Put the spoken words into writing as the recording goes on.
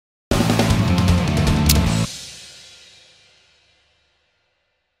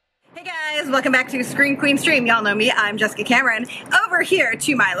welcome back to Screen Queen Stream. Y'all know me, I'm Jessica Cameron. Over here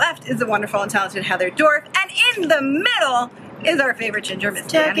to my left is the wonderful and talented Heather Dorff, and in the middle is our favorite ginger, Miss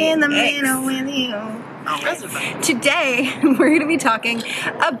Stuck Dani in the Eggs. middle with you. Oh, that's fun. Today, we're going to be talking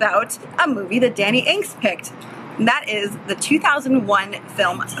about a movie that Dani Inks picked. And that is the 2001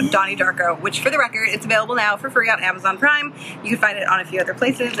 film Donnie Darko, which, for the record, it's available now for free on Amazon Prime. You can find it on a few other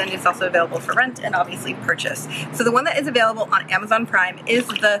places, and it's also available for rent and obviously purchase. So the one that is available on Amazon Prime is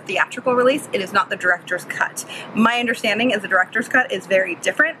the theatrical release. It is not the director's cut. My understanding is the director's cut is very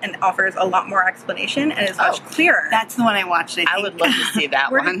different and offers a lot more explanation and is much clearer. That's the one I watched, I think. I would love to see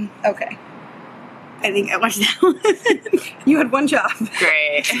that one. Okay. I think I watched that one. You had one job.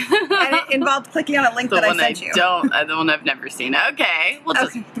 Great. And it involved clicking on a link that I sent you. The one I've never seen. Okay.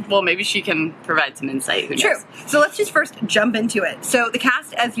 Well, maybe she can provide some insight. Who knows? True. So let's just first jump into it. So the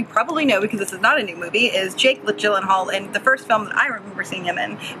cast, as you probably know, because this is not a new movie, is Jake Gyllenhaal in the first film that I remember seeing him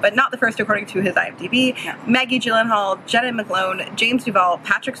in, but not the first according to his IMDb. No. Maggie Gyllenhaal, Jena Malone, James Duval,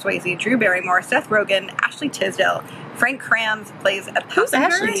 Patrick Swayze, Drew Barrymore, Seth Rogen, Ashley Tisdale. Frank Kranz plays a passenger.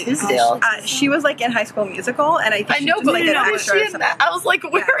 Ashley Tisdale? She was like in High School Musical, and I think she was like an extra. Was she in that? I was like,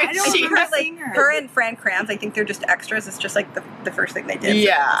 where is she? Her and Frank Kranz, I think they're just extras. It's just like the first thing they did.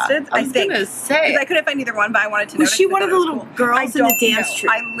 Yeah, so I was gonna say, because I couldn't find either one, but I wanted to know. Was she one of the little girls in the dance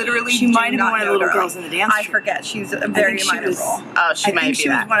troupe? I literally she might have been one of the little girls in the dance troupe. I forget. She's a very minor role. Oh, she might be she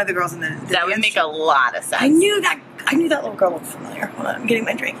was one of the girls in the dance troupe. That would make a lot of sense. I knew that little girl looked familiar. Hold on, I'm getting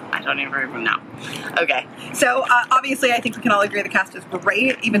my drink. I don't even know. Okay. So obviously, I think we can all agree the cast is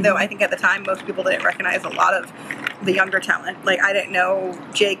great, even though I think at the time most people didn't recognize a lot of the younger talent. Like, I didn't know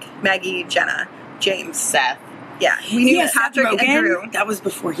Jake, Maggie, Jenna, James, Seth. Yeah, we knew Patrick and Drew. That was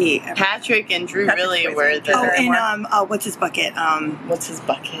before he. Patrick and Drew really were the. Oh, and what's his bucket? What's his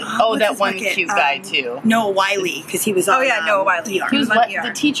bucket? Oh, that one cute guy too. Noah Wyle, because he was on. Oh yeah, Noah Wyle. He was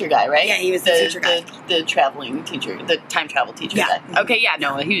the teacher guy, right? Yeah, he was the teacher guy. The traveling teacher, the time travel teacher guy. Okay, yeah,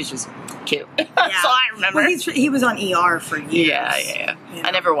 no, he was just cute. Yeah. So I remember. Well, he was on ER for years. Yeah. I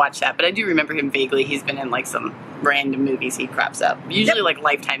never watched that, but I do remember him vaguely. He's been in like some random movies he crops up. Usually like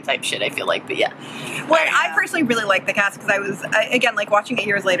Lifetime type shit, I feel like, but yeah. Well, I personally really like the cast because I was, again, like watching it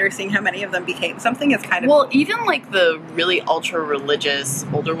years later, seeing how many of them became something is kind of... Well, even like the really ultra-religious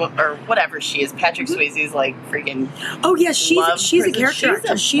older one, or whatever she is, Patrick Swayze's like freaking... Oh yeah, she's a character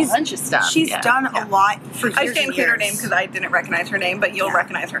actor. She's a bunch of stuff. She's done a lot for years. I just didn't include her name because I didn't recognize her name, but you'll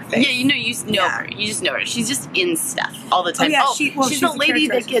recognize her face. Yeah, you know her. You just know her. She's just in stuff all the time. Oh, yeah, she's the lady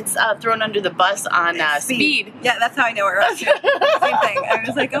that gets thrown under the bus on Speed. Yeah, that's how I know her. Same thing. I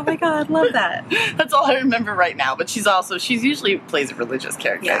was like, oh my god, love that. That's all I remember right now. But she usually plays a religious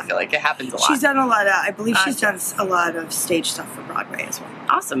character. Yeah. I feel like it happens a lot. She's done a lot of, I believe she's done a lot of stage stuff for Broadway as well.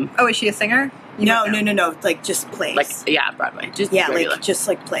 Awesome. Oh, is she a singer? No. Like just plays. Like, yeah, Broadway. Just regular. Like just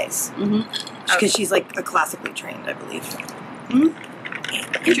like plays. Because she's like a classically trained, I believe.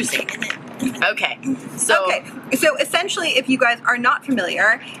 Interesting. Okay. So essentially, if you guys are not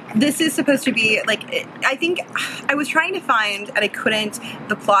familiar, this is supposed to be like, I think I was trying to find, and I couldn't,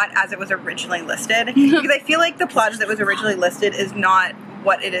 the plot as it was originally listed, because I feel like the plot as it was originally listed is not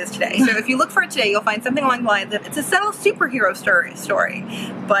what it is today. So if you look for it today, you'll find something along the lines of, it's a subtle superhero story,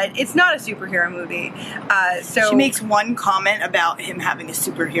 but it's not a superhero movie. So she makes one comment about him having a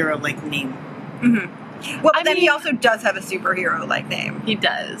superhero-like name. Well, but then he also does have a superhero-like name. He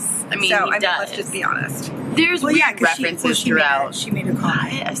does. I mean, let's just be honest. There's weird references throughout. She made a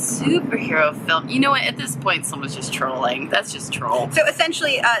comment. A superhero film. You know what? At this point, someone's just trolling. That's just troll. So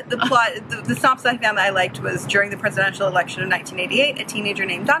essentially, the plot, the synopsis I found that I liked was, during the presidential election of 1988, a teenager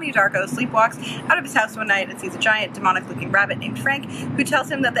named Donnie Darko sleepwalks out of his house one night and sees a giant, demonic-looking rabbit named Frank, who tells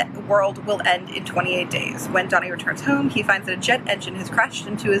him that the world will end in 28 days. When Donnie returns home, he finds that a jet engine has crashed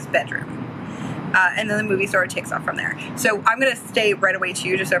into his bedroom. And then the movie sort of takes off from there. So I'm going to stay right away to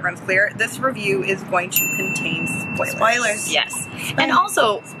you, just so everyone's clear. This review is going to contain spoilers. Yes. And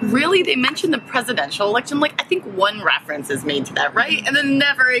also, really, they mentioned the presidential election. Like, I think one reference is made to that, right? And then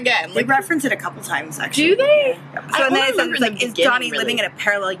never again. They reference it a couple times, actually. Do they? Yeah. So and then it says, like, is Donnie living in a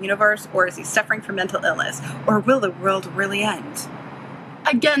parallel universe, or is he suffering from mental illness? Or will the world really end?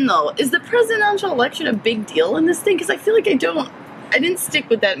 Again, though, is the presidential election a big deal in this thing? Because I feel like I didn't stick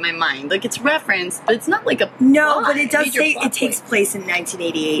with that in my mind. Like, it's referenced, but it's not like a but it does say it takes place in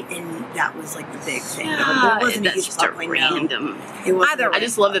 1988, and that was like the big thing. Yeah, it wasn't just a random. It was I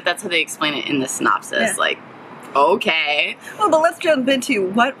just love that that's how they explain it in the synopsis. Yeah. Like, okay. Well, but let's jump into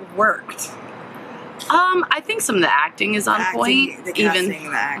what worked. I think some of the acting is on point. The casting,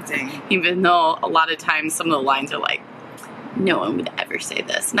 the acting. Even though a lot of times some of the lines are like, no one would ever say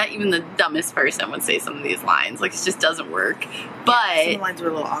this. Not even the dumbest person would say some of these lines. Like, it just doesn't work. But some lines were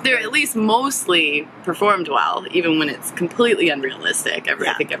a little awkward. they're at least mostly performed well, even when it's completely unrealistic.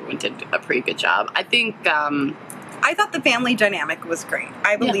 I think everyone did a pretty good job. I think... I thought the family dynamic was great.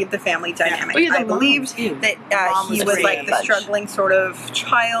 I believed the family dynamic. Yeah. I believed that he was like the struggling sort of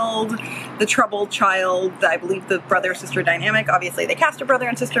child, the troubled child. I believed the brother-sister dynamic. Obviously, they cast a brother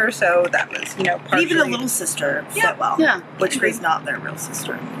and sister, so that was, you know, partially... Even the little sister fit well. Yeah. Which was not their real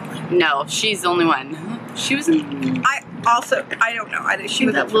sister. No, she's the only one. She was in... I don't know. She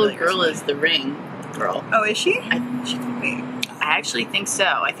was that little girl is the Ring girl. Oh, is she? I actually think so.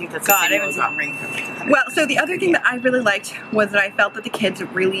 I think that's God, the I haven't seen Ring for like 100 Well, so the other thing that I really liked was that I felt that the kids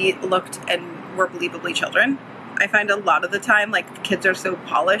really looked and were believably children. I find a lot of the time, like, the kids are so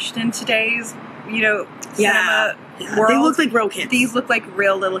polished in today's, you know, cinema world. They look like real kids. These look like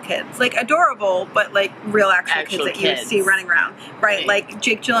real little kids. Like, adorable, but like real actual kids that you would see running around. Right? Like,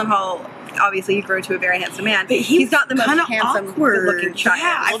 Jake Gyllenhaal, obviously he grew to a very handsome man. But he's not the most handsome, good-looking child.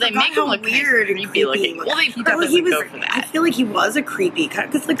 Yeah, well, they make him look weird and creepy looking. Well, he doesn't go for that. I feel like he was a creepy kind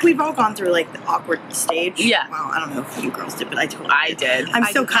of, because like we've all gone through like the awkward stage. Yeah. Well, I don't know if you girls did, but I did. I'm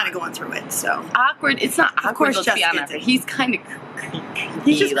still kind of going through it. So awkward. It's not awkward. Of course, let's be honest. He's kind of creepy.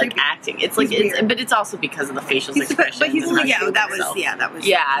 He's just like acting. It's like but it's also because of the facial expressions. But he's that was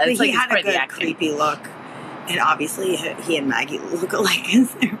it's like he had a good creepy look, and obviously he and Maggie look alike.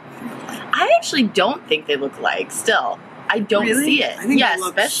 I actually don't think they look alike. Still, I don't see it. I think yeah, they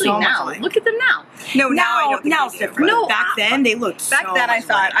look especially so now. much alike. Look at them now. No, now I don't think now it's they do. different. No, back then they looked. Back so then I much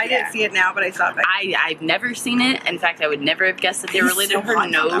saw it. alike. I didn't see it now, but I saw it back. I've never seen it. In fact, I would never have guessed that they were related. so Her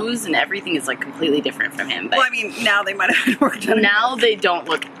hot now. nose and everything is like completely different from him. But Well, I mean, now they might have worked on it. now they don't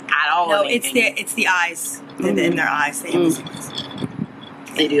look at all. No, anything. it's the eyes in their eyes. They have the same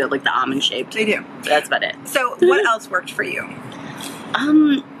eyes. They do have like the almond shaped. They do. That's about it. So, what else worked for you?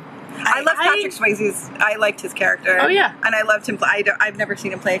 I love Patrick Swayze's. I liked his character. Oh yeah, and I loved him. I've never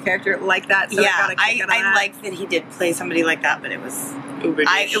seen him play a character like that. So I liked that he did play somebody like that, but it was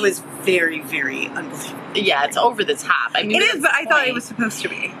it was very, very unbelievable. Yeah, it's over the top. I mean, it is, but I thought it was supposed to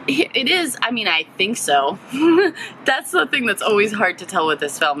be. It is. I mean, I think so. That's the thing that's always hard to tell with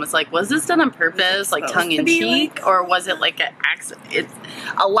this film. It's like, was this done on purpose, like tongue in cheek, or was it like an accident? It's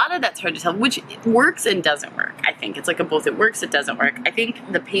a lot of that's hard to tell, which works and doesn't work. I think it's like a both. It works, it doesn't work. I think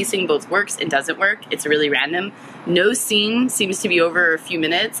the pacing both works and doesn't work. It's really random. No scene seems to be over a few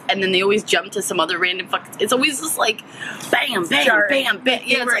minutes, and then they always jump to some other random It's always just like bam, bam, bam, bam.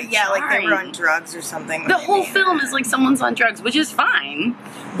 Yeah, like they were on drugs or something. The whole film is like someone's on drugs, which is fine.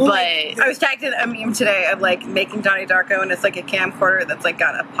 Well, but I was tagged in a meme today of like making Donnie Darko, and it's like a camcorder that's like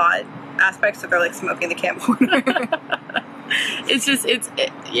got a pod aspect, so they're like smoking the camcorder. It's just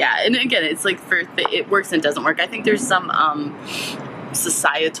yeah, and again, it's like it works and doesn't work. I think there's some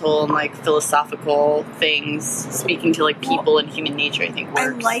societal and like philosophical things speaking to like people and human nature. I think works. I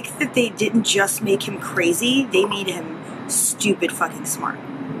like that they didn't just make him crazy; they made him stupid fucking smart.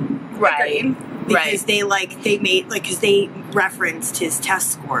 Right. Because they because they referenced his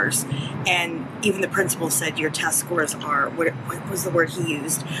test scores, and even the principal said your test scores are what was the word he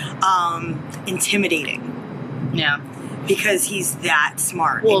used? Intimidating. Yeah. Because he's that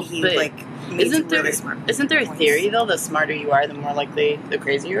smart, and he made some really smart. Isn't there a theory though? The smarter you are, the more likely, the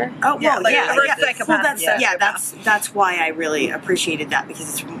crazier you are. Oh well, yeah. That's why I really appreciated that, because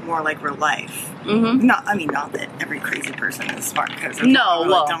it's more like real life. Mm-hmm. Not that every crazy person is smart, because there's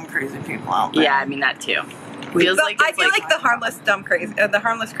dumb crazy people out there. Yeah, I mean that too. I feel like the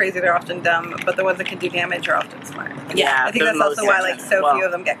harmless crazy, they're often dumb, but the ones that can do damage are often smart. Yeah, I think that's also why like so few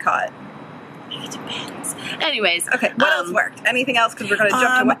of them get caught. It depends. Anyways, okay. What else worked? Anything else? Because we're going to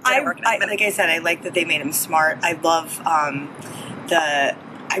jump to what didn't work. Like I said, I like that they made him smart. I love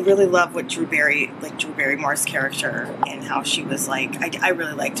I really love what Drew Barrymore's character, and how she was like, I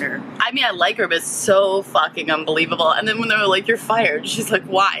really liked her. I mean, I like her, but it's so fucking unbelievable. And then when they were like, you're fired, she's like,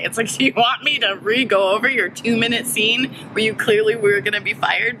 why? It's like, do you want me to go over your 2-minute scene where you clearly were going to be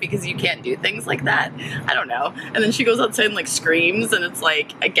fired because you can't do things like that? I don't know. And then she goes outside and like screams, and it's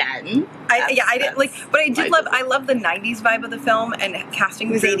like, again. I love the 90s vibe of the film, and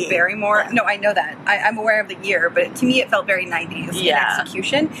casting Drew Barrymore. Yeah. No, I know that. I'm aware of the year, but to me it felt very 90s in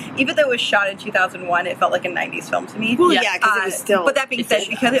execution. Even though it was shot in 2001, it felt like a 90s film to me. Well, because it was still... But that being said,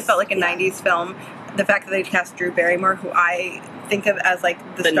 because it felt like a 90s film, the fact that they cast Drew Barrymore, who I think of as like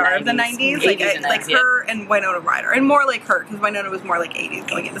the star of the 90s, like her and Winona Ryder, and more like her, because Winona was more like 80s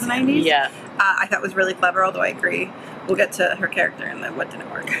going into the 90s. Yeah. I thought was really clever, although I agree. We'll get to her character and what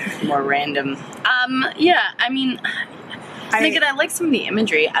didn't work. More random. Yeah, I mean, And again, I like some of the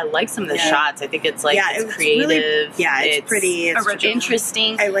imagery. I like some of the shots. I think it's like it's creative. Really, it's pretty. It's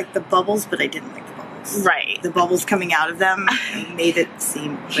interesting. I like the bubbles, but I didn't like the bubbles. Right. The bubbles coming out of them made it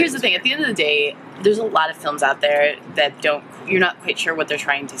seem... Here's the thing. At the end of the day, there's a lot of films out there that you're not quite sure what they're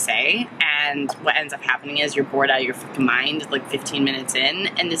trying to say, and what ends up happening is you're bored out of your fucking mind like 15 minutes in,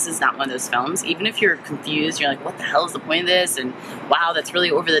 and this is not one of those films. Even if you're confused, you're like, what the hell is the point of this? And wow, that's really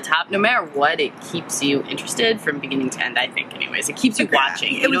over the top. No matter what, it keeps you interested from beginning to end, I think, anyways. It keeps you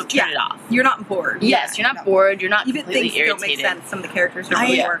watching. You don't turn it off. You're not bored. Yes, you're not bored. You're not even completely things irritated. don't make sense. Some of the characters don't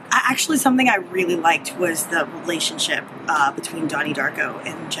really work. Actually, something I really liked was the relationship between Donnie Darko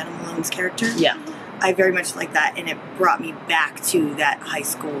and Jena Malone's character. Yeah. I very much like that, and it brought me back to that high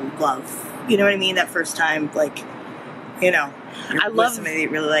school love. You know what I mean? That first time, like, you know, I love somebody that you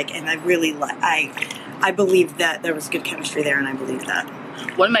really like, and I really I believe that there was good chemistry there, and I believe that.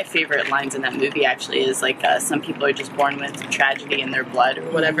 One of my favorite lines in that movie actually is like, some people are just born with tragedy in their blood or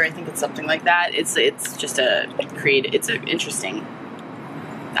whatever. I think it's something like that. It's just it's an interesting.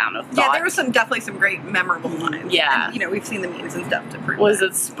 I don't know. Yeah, there was definitely some great memorable lines. Yeah, and, you know, we've seen the memes and stuff to prove. Was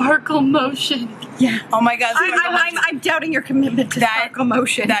it sparkle motion? Yeah. Oh my God. I'm doubting your commitment to sparkle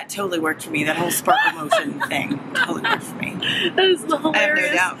motion. That totally worked for me. That whole sparkle motion thing totally worked for me. That is hilarious. I have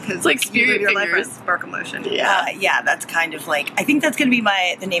no doubt, because it's like spirit your life fingers. is sparkle motion. Yeah, yeah. That's kind of like, I think that's going to be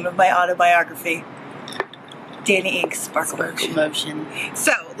the name of my autobiography. Dani Inc. Sparkle motion.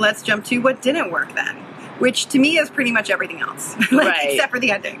 So let's jump to what didn't work then, which to me is pretty much everything else, except for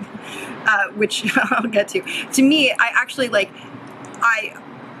the ending, which I'll get to. To me, I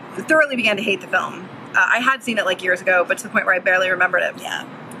thoroughly began to hate the film. I had seen it like years ago, but to the point where I barely remembered it. Yeah.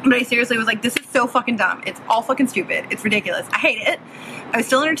 But I seriously was like, this is so fucking dumb. It's all fucking stupid. It's ridiculous. I hate it. I was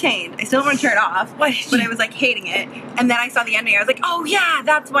still entertained. I still don't want to turn it off, but I was like hating it. And then I saw the ending. I was like, oh yeah,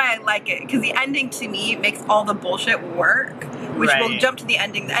 that's why I like it. Because the ending to me makes all the bullshit work. Which we'll jump to the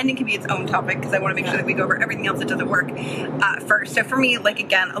ending. The ending can be its own topic because I want to make sure that we go over everything else that doesn't work first. So for me, like,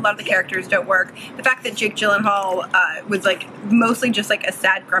 again, a lot of the characters don't work. The fact that Jake Gyllenhaal was like mostly just like a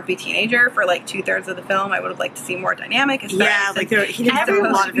sad, grumpy teenager for like 2/3 of the film, I would have liked to see more dynamic. Yeah, like he didn't have a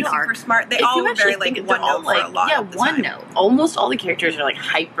lot of an arc. Super smart. They all were very like one note for a lot of the time. One note. Almost all the characters are like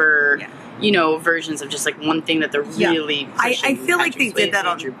hyper. Yeah. You know, versions of just like one thing that they're really pushing. I feel like they did that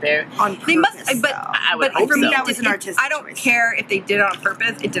on purpose. They must, but I would hope for me, so. that was an artistic. I don't care if they did it on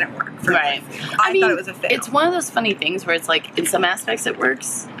purpose. It didn't work. For me. I mean, thought it was a fail. It's one of those funny things where it's like in some aspects it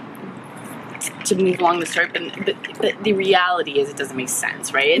works to move along the story, but the reality is it doesn't make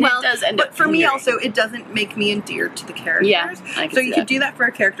sense, right? And it does end up. But for me, also, it doesn't make me endeared to the characters. Yeah, so you could do that for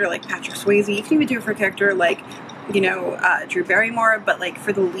a character like Patrick Swayze. You can even do it for a character like, you know, Drew Barrymore, but like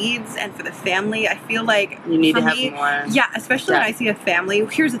for the leads and for the family, I feel like you need to have more. Yeah, especially when I see a family.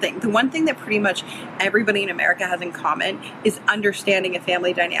 Here's the thing: the one thing that pretty much everybody in America has in common is understanding a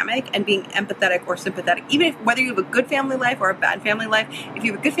family dynamic and being empathetic or sympathetic. Even if whether you have a good family life or a bad family life, if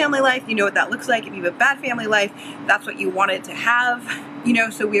you have a good family life, you know what that looks like. If you have a bad family life, that's what you wanted to have. You know,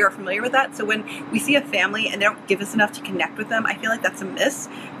 so we are familiar with that. So when we see a family and they don't give us enough to connect with them, I feel like that's a miss.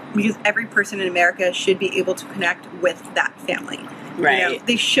 Because every person in America should be able to connect with that family. Right. You know,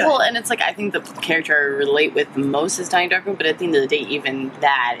 they should. Well, and it's like, I think the character I relate with the most is Donnie Darko, but at the end of the day, even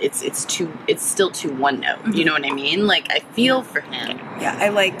that, it's still too one note. Mm-hmm. You know what I mean? Like, I feel for him. Yeah, I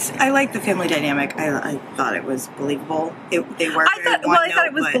liked the family dynamic. I thought it was believable. They were I thought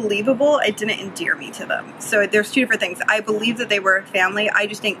it was believable. It didn't endear me to them. So there's two different things. I believe that they were a family. I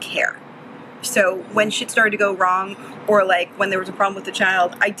just didn't care. So when shit started to go wrong, or like when there was a problem with the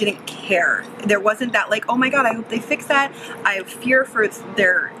child, I didn't care. There wasn't that like, oh my God, I hope they fix that. I have fear for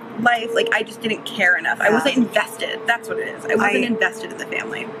their life. Like, I just didn't care enough. Yeah. I wasn't invested. That's what it is. I wasn't invested in the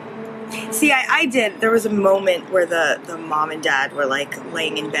family. See, I did. There was a moment where the mom and dad were like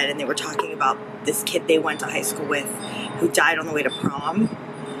laying in bed and they were talking about this kid they went to high school with who died on the way to prom.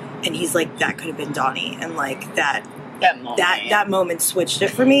 And he's like, that could have been Donnie. And like that moment switched it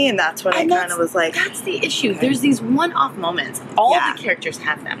for me, and that's when I kind of was like, that's the issue. There's these one-off moments. All the characters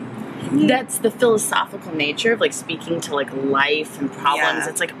have them. Mm-hmm. That's the philosophical nature of like speaking to like life and problems.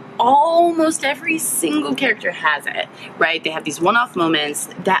 It's like almost every single character has it, right? They have these one-off moments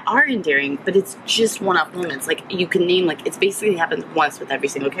that are endearing, but it's just one-off moments. Like, you can name, like, it's basically happens once with every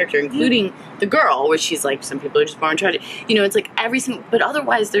single character, including the girl, where she's like, some people are just born tragic. You know, it's like every single, but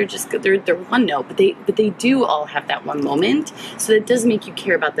otherwise they're just, they're one note, but they do all have that one moment, so it does make you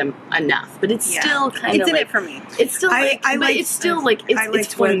care about them enough. But it's still kind of like, like, it for me. It's still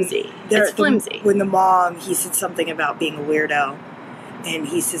it's flimsy. It's flimsy. When the mom, he said something about being a weirdo. And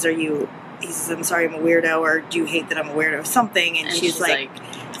he says, I'm sorry, I'm a weirdo, or do you hate that I'm a weirdo? Something. And she's like,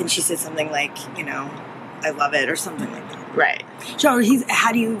 and she said something like, you know, I love it, or something like that. Right. So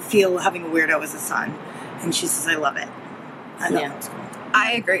how do you feel having a weirdo as a son? And she says, I love it. I thought that was cool.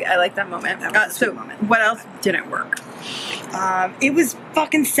 I agree. I like that moment. That was a sweet moment. What else didn't work? It was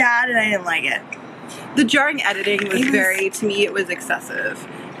fucking sad and I didn't like it. The jarring editing was to me, it was excessive.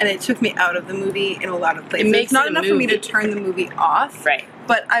 And it took me out of the movie in a lot of places. It makes not enough for me to turn the movie off. Right.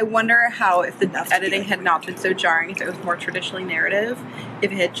 But I wonder how, if the editing had not been so jarring, if it was more traditionally narrative,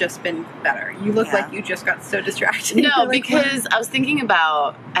 if it had just been better. You look like you just got so distracted. No, because I was thinking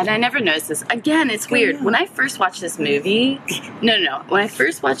about, and I never noticed this. Again, it's weird. When I first watched this movie, when I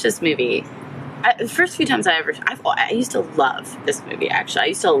first watched this movie, the first few times I used to love this movie, actually. I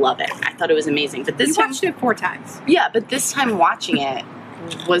used to love it. I thought it was amazing. But this time, watched it 4 times. Yeah, but this time watching it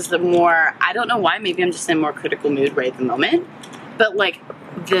was the more, I don't know why, maybe I'm just in a more critical mood right at the moment. But, like,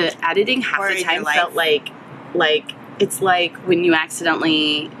 the editing half the time felt like it's like when you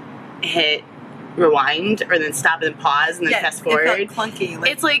accidentally hit rewind or then stop and then pause and then fast forward. It felt clunky. Like,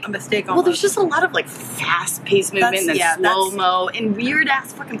 it's like a mistake almost. Well, there's just a lot of, like, fast-paced movement and slow-mo in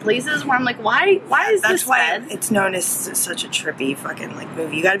weird-ass fucking places where I'm like, why is this bad? It's known as such a trippy fucking, like,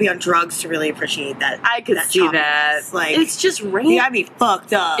 movie. You gotta be on drugs to really appreciate that. I could see that. Like, it's just random. You gotta be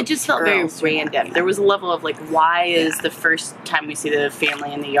fucked up. It just felt very random. There was a level of, like, why is the first time we see the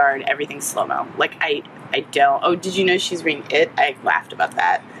family in the yard, everything's slow-mo? Like, I don't. Oh, did you know she's reading It? I laughed about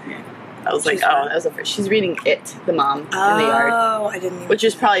that. I was that was the first. She's reading It, the mom, in the yard. Oh, I didn't even. Which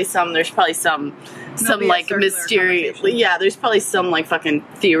is probably there's probably some like mysterious. Yeah, there's probably some like fucking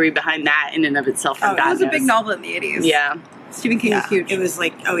theory behind that in and of itself. It was a big novel in the 80s. Yeah. Stephen King was huge. It was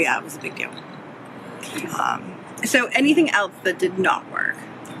like, it was a big deal. So anything else that did not work?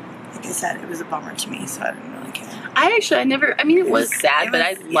 Like I said, it was a bummer to me, so I didn't really care. It was sad, but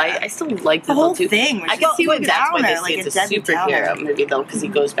I still liked the whole thing. I can see why that's why they say like it's a superhero movie, though, because he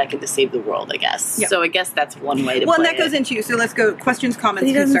goes back in to save the world, I guess. Yep. So I guess that's one way to play it. Well, and that goes into, so let's go questions,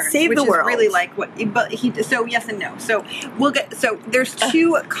 comments, concerns. Save the world. Is really like so yes and no. So there's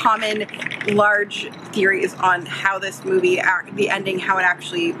 2 common large theories on how this movie, the ending, how it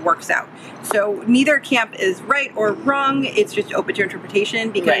actually works out. So neither camp is right or wrong. It's just open to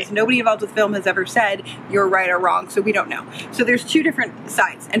interpretation because nobody involved with film has ever said you're right or wrong. So we don't know. So there's 2 different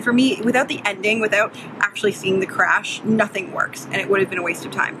sides. And for me, without the ending, without actually seeing the crash, nothing works. And it would have been a waste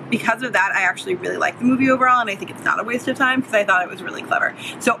of time. Because of that, I actually really like the movie overall. And I think it's not a waste of time because I thought it was really clever.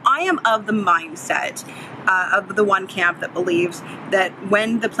 So I am of the mindset of the one camp that believes that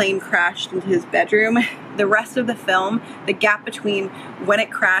when the plane crashed into his bedroom, the rest of the film, the gap between when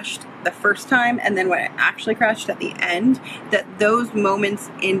it crashed the first time and then when it actually crashed at the end, that those moments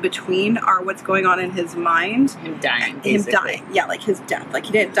in between are what's going on in his mind. Him dying, basically. Yeah, like his death. Like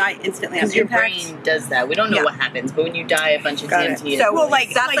he didn't die instantly after your impact. brain does that. We don't know what happens, but when you die, a bunch of DMT. So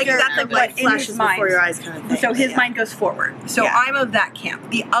that's what flashes before your eyes kind of thing. So his mind goes forward. So I'm of that camp.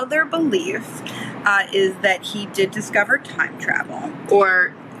 The other belief is that he did discover time travel.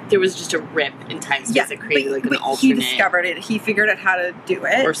 Or there was just a rip in time space that created like an alternate. He discovered it. He figured out how to do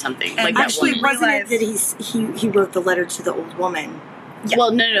it. Or something. And like actually, wasn't it that he wrote the letter to the old woman? Yeah.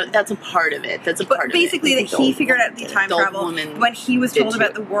 Well, no, that's a part of it. That's a part of it. Basically, that he figured out the time travel when he was told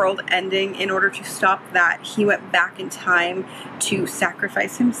about the world ending. In order to stop that, he went back in time to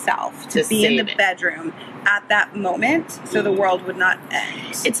sacrifice himself to be in the bedroom at that moment, so the world would not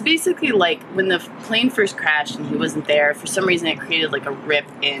end. It's basically like when the plane first crashed and he wasn't there. For some reason, it created like a rip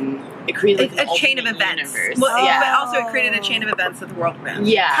in. It created like a chain of events. Universe. Well, but also it created a chain of events that the world would end.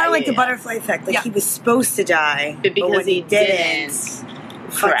 Yeah, kind of like the butterfly effect. Like he was supposed to die, but because when he didn't.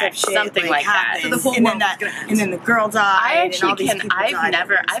 Correct, something like that. So the whole world was gonna end. And then the girl died.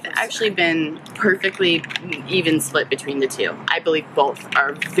 I've actually been perfectly even split between the 2. I believe both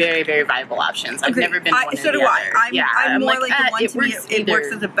are very, very viable options. I've never been one or the other. So do I. I'm more like the one to me. It works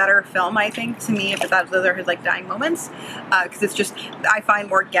as a better film, I think, to me, if those are his like dying moments, because it's just I find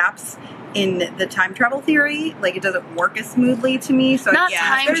more gaps in the time travel theory. Like it doesn't work as smoothly to me. So not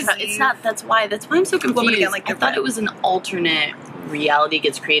time travel. It's not. That's why I'm so confused. Well, again, like I thought it was an alternate reality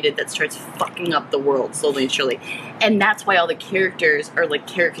gets created that starts fucking up the world slowly and surely, and that's why all the characters are like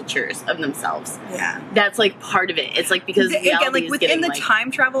caricatures of themselves. Yeah, that's like part of it. It's like because again, like within the time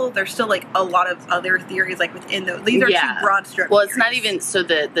travel, there's still like a lot of other theories. Like within those, these are 2 broad strokes. Well, it's not even so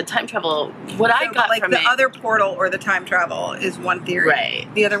the time travel. I got like from the other portal or the time travel is one theory.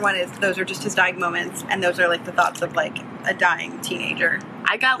 Right. The other one is those are just his dying moments, and those are like the thoughts of like a dying teenager.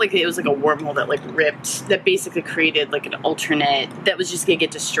 I got like it was like a wormhole that like ripped, that basically created like an alternate that was just gonna get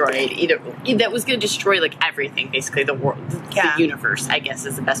destroyed. That was gonna destroy like everything, basically the world, the universe, I guess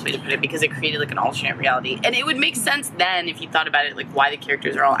is the best way to put it, because it created like an alternate reality. And it would make sense then if you thought about it, like why the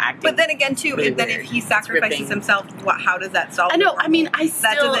characters are all acting. But then again, too, really then if he sacrifices himself, how does that solve? I know. I mean,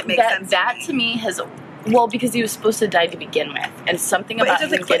 that doesn't make sense. That to me has. Well, because he was supposed to die to begin with, and something about him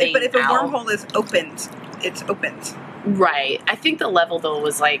getting But if a out, wormhole is opened, it's opened. Right. I think the level though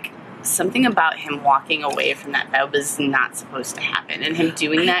was like something about him walking away from that was not supposed to happen, and him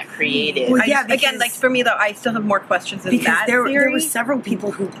doing that created. Well, yeah, again, like for me though, I still have more questions than that. There were several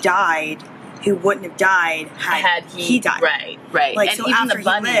people who died who wouldn't have died had he died. Right. Like, and so even the after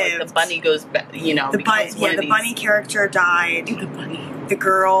bunny, he lived, like the bunny goes back, you know, the bunny character died. The bunny. The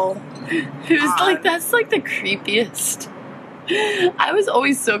girl. Who's like, that's like the creepiest. I was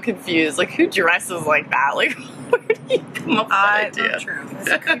always so confused. Like, who dresses like that? Like, where do you come up with that idea? True. It was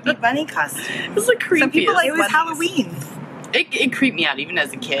a creepy bunny costume. It was the creepiest. Some people like it was Halloween. It creeped me out even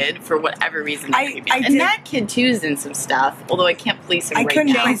as a kid for whatever reason. And that kid too is in some stuff, although I can't place him right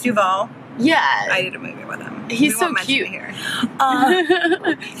now. James Duval. Yeah, I did a movie with him. He's so cute.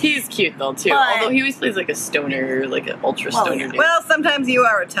 He's cute though too. Although he always plays like a stoner, like an ultra stoner dude. Well, sometimes you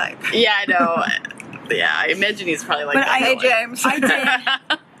are a type. Yeah, I know. Yeah, I imagine he's probably like. Hey, James.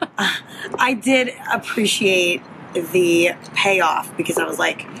 I did appreciate the payoff, because I was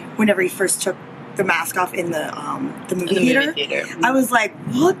like, whenever he first took the mask off in the movie theater, I was like,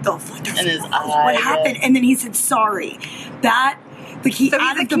 what the fuck? And his eye, what happened? And then he said sorry. Like he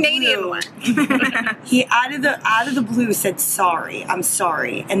out of the Canadian blue, one. he out of the blue said sorry, I'm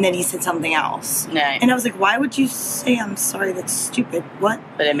sorry, and then he said something else. Right. And I was like, why would you say I'm sorry? That's stupid. What?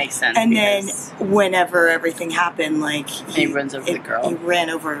 But it makes sense. And then whenever everything happened, like he runs over the girl. He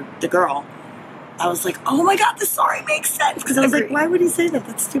ran over the girl. I was like, oh my god, the sorry makes sense, because I was like, why would he say that?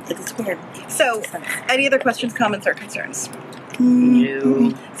 That's stupid. That's weird. So, any other questions, comments, or concerns?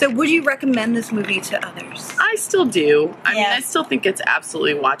 No. So, would you recommend this movie to others? I still do. I mean, I still think it's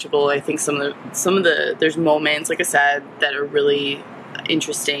absolutely watchable. I think some of the there's moments, like I said, that are really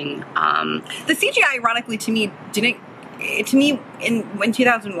interesting. The CGI, ironically, to me, in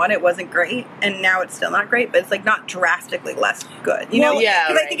 2001 it wasn't great, and now it's still not great, but it's like not drastically less good. You know? Yeah.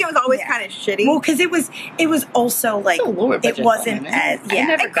 Because I think it was always kind of shitty. Well, because it was also like it wasn't as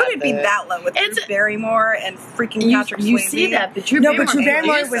it couldn't be that low with Drew Barrymore and freaking Patrick Swayze. You see that, but Drew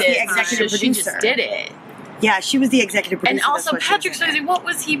Barrymore was the executive producer. She just did it. Yeah, she was the executive producer. And also Patrick Swayze, what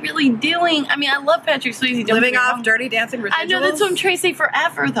was he really doing? I mean, I love Patrick Swayze. Living off Dirty Dancing residuals. I know, that's what I'm trying to say,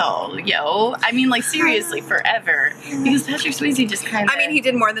 forever though, yo. I mean, like, seriously, forever. Because Patrick Swayze just kind of... I mean, he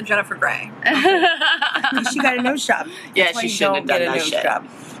did more than Jennifer Grey. She got a nose job. Yeah, she shouldn't have done that shit.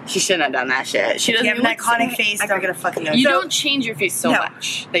 She shouldn't have done that shit. She doesn't have an iconic face. Don't get a fucking nose. You don't change your face so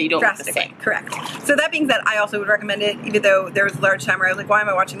much that you don't look the same. Correct. So that being said, I also would recommend it, even though there was a large time where I was like, why am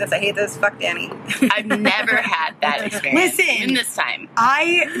I watching this? I hate this. Fuck Dani. I've never had that experience. Listen. Even this time.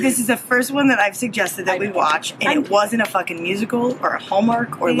 This is the first one that I've suggested that we watch, and it wasn't a fucking musical or a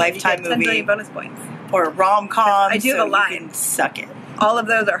Hallmark or Lifetime movie. 10 billion bonus points. Or a rom-com. I do the line. You can suck it. All of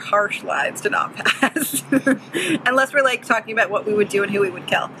those are harsh lines to not pass. Unless we're like talking about what we would do and who we would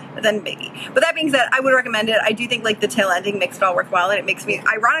kill. But then maybe. But that being said, I would recommend it. I do think like the tail ending makes it all worthwhile, and it makes me,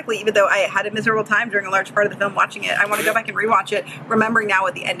 ironically, even though I had a miserable time during a large part of the film watching it, I want to go back and rewatch it, remembering now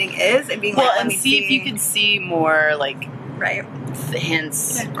what the ending is and being like, and see if you can see more like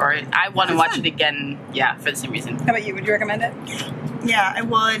hints, or I want to watch it again, for the same reason. How about you? Would you recommend it? Yeah, I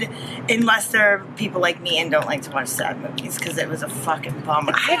would, unless there are people like me and don't like to watch sad movies, because it was a fucking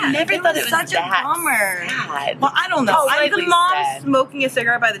bummer. I never thought it was such a bummer. Sad. Well, I don't know. Like the mom smoking a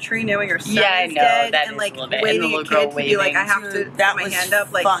cigarette by the tree, knowing her son is dead, and like waiting a kid to be like, I have to put my hand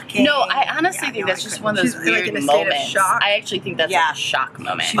up. Like, no, I honestly think that's just one of those weird in a moments. state of shock. I actually think that's like a shock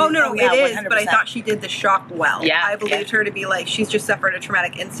moment. Oh no, it is. 100%. But I thought she did the shock well. Yeah, I believed her to be like, she's just suffered a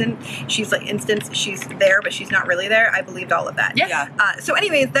traumatic instant. She's there, but she's not really there. I believed all of that. Yeah. So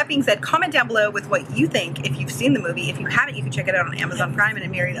anyways, that being said, comment down below with what you think if you've seen the movie. If you haven't, you can check it out on Amazon Prime and a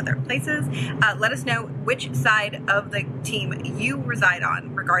myriad other places. Let us know which side of the team you reside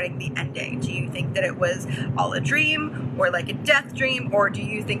on regarding the ending. Do you think that it was all a dream, or like a death dream, or do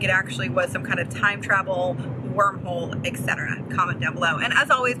you think it actually was some kind of time travel, wormhole, etc.? Comment down below. And as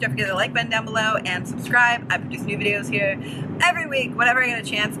always, don't forget to like button down below and subscribe. I produce new videos here every week whenever I get a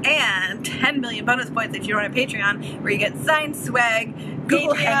chance, and 10 million bonus points if you join a Patreon, where you get signed swag,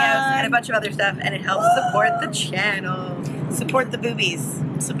 Google Hangouts, and a bunch of other stuff, and it helps support the channel. Support the boobies.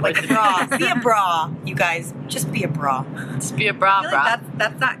 Support the bra. Be a bra, you guys. Just be a bra. Just be a bra, bro.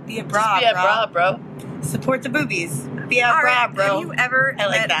 That's not be a bra. Just be a bra, bro. Support the boobies. Be a bra, bro. Have you ever I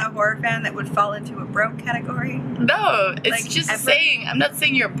like met that. a horror fan that would fall into a bro category? No, it's Like, just ever? saying. I'm not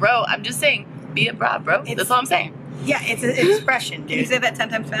saying you're a bro. I'm just saying be a bra, bro. That's all I'm saying. Yeah, it's an expression, Can you dude. say that 10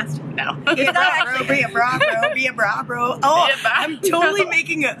 times fast? No. Be a bra, bro. Be a bra, bro. Be a bra, bro. Oh, Be a bra, I'm bro. totally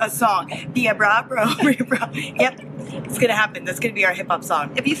making a song. Be a bra, bro. Be a bra. Yep, it's gonna happen. That's gonna be our hip hop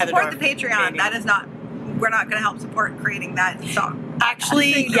song. If you Heather support the Dorff, Patreon, baby. that is not. We're not going to help support creating that song.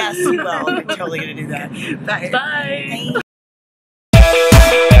 Actually, yes, we will. We're totally gonna do that. Bye. Bye. Bye.